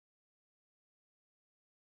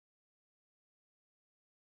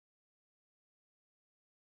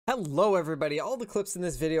Hello everybody, all the clips in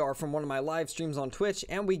this video are from one of my live streams on Twitch,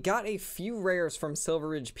 and we got a few rares from Silver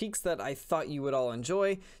Ridge Peaks that I thought you would all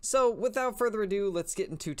enjoy. So without further ado, let's get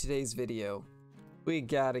into today's video. We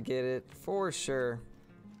gotta get it, for sure.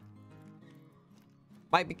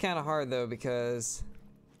 Might be kinda hard though, because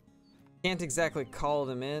can't exactly call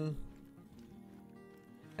them in,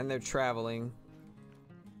 and they're traveling.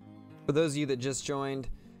 For those of you that just joined,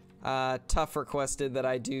 Tough requested that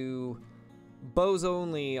I do bows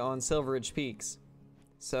only on Silver Ridge Peaks,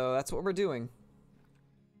 so that's what we're doing.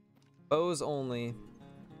 Bows only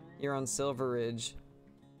here on Silver Ridge.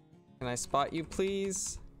 Can I spot you,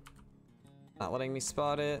 please? Not letting me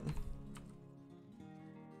spot it.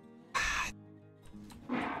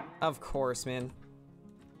 Of course, man.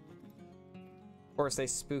 Of course they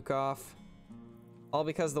spook off. All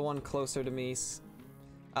because the one closer to me.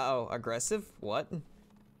 Uh-oh, aggressive? What?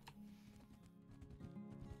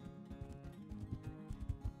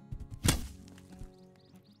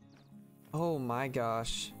 Oh my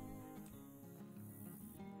gosh.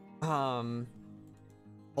 I'll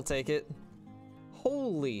take it.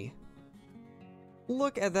 Holy.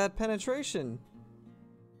 Look at that penetration.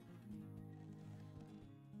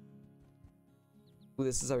 Ooh,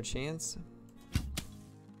 this is our chance.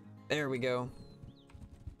 There we go.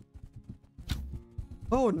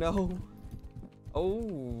 Oh no.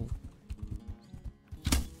 Oh.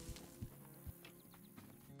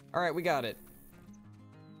 Alright, we got it.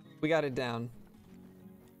 We got it down.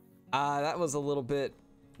 That was a little bit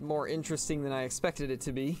more interesting than I expected it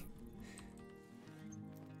to be.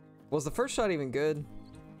 Was the first shot even good?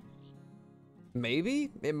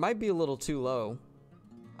 Maybe? It might be a little too low.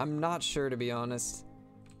 I'm not sure, to be honest.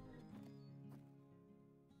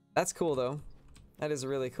 That's cool though. That is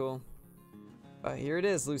really cool. Here it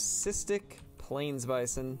is, Leucistic Plains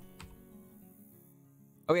Bison.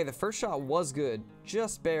 Okay, the first shot was good,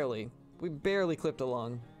 just barely. We barely clipped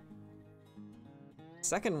along.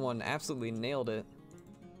 Second one absolutely nailed it.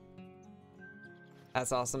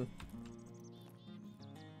 That's awesome.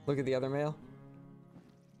 Look at the other male.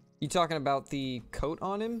 You talking about the coat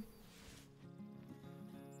on him?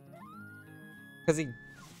 Because he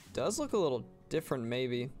does look a little different,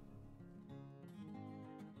 maybe.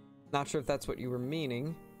 Not sure if that's what you were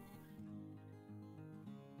meaning.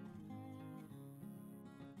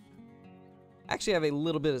 Actually, I have a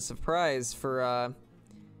little bit of surprise for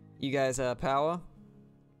you guys, Powa.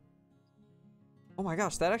 Oh my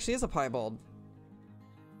gosh, that actually is a piebald.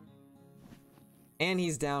 And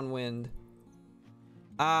he's downwind.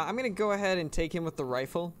 I'm gonna go ahead and take him with the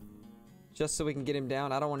rifle, just so we can get him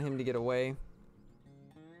down. I don't want him to get away,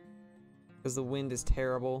 because the wind is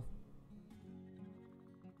terrible.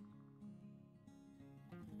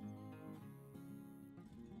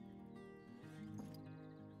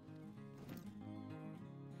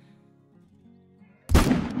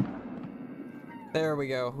 There we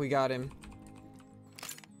go, we got him.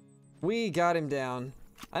 We got him down.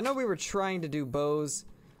 I know we were trying to do bows,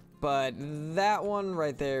 but that one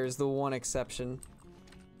right there is the one exception.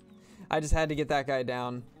 I just had to get that guy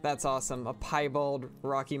down. That's awesome. A piebald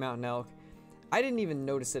Rocky Mountain elk. I didn't even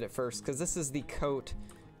notice it at first, because this is the coat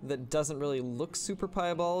that doesn't really look super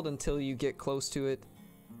piebald until you get close to it.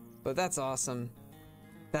 But that's awesome.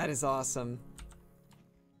 That is awesome.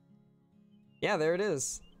 Yeah, there it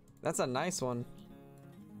is. That's a nice one.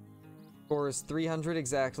 Score is 300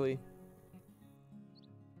 exactly.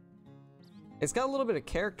 It's got a little bit of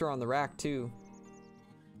character on the rack too.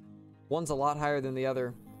 One's a lot higher than the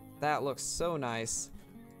other. That looks so nice.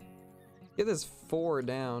 Get this 4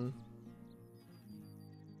 down.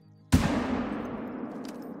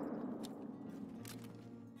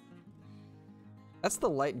 That's the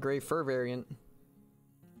light gray fur variant.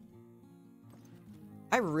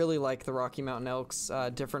 I really like the Rocky Mountain elk's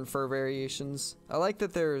different fur variations. I like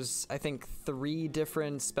that there's, I think, 3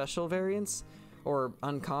 different special variants, or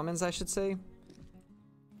uncommons, I should say.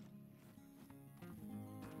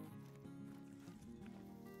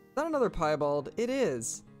 Is that another piebald? It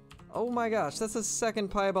is. Oh my gosh, that's the second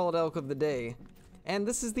piebald elk of the day. And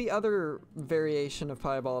this is the other variation of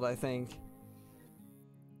piebald, I think.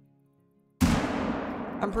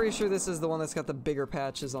 I'm pretty sure this is the one that's got the bigger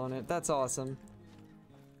patches on it. That's awesome.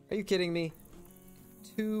 Are you kidding me?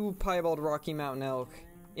 2 piebald Rocky Mountain elk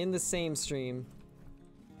in the same stream.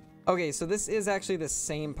 Okay, so this is actually the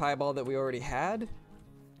same piebald that we already had.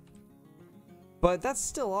 But that's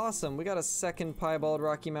still awesome. We got a second piebald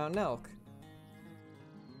Rocky Mountain elk.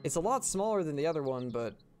 It's a lot smaller than the other one,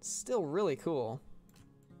 but still really cool.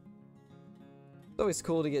 It's always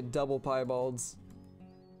cool to get double piebalds.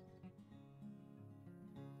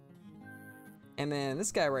 And then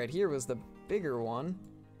this guy right here was the bigger one.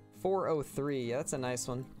 403. Yeah, that's a nice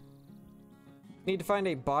one. Need to find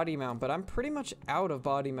a body mount, but I'm pretty much out of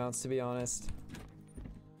body mounts, to be honest.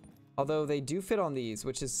 Although they do fit on these,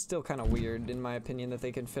 which is still kind of weird in my opinion that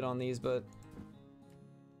they can fit on these, but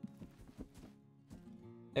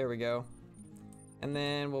there we go. And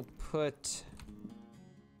then we'll put,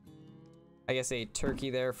 I guess, a turkey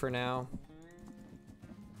there for now,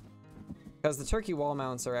 because the turkey wall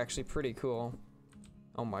mounts are actually pretty cool.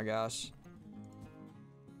 Oh my gosh.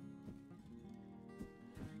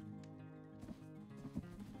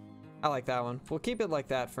 I like that one. We'll keep it like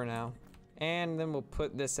that for now. And then we'll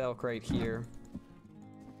put this elk right here.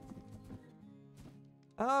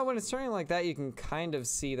 When it's turning like that, you can kind of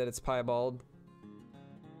see that it's piebald.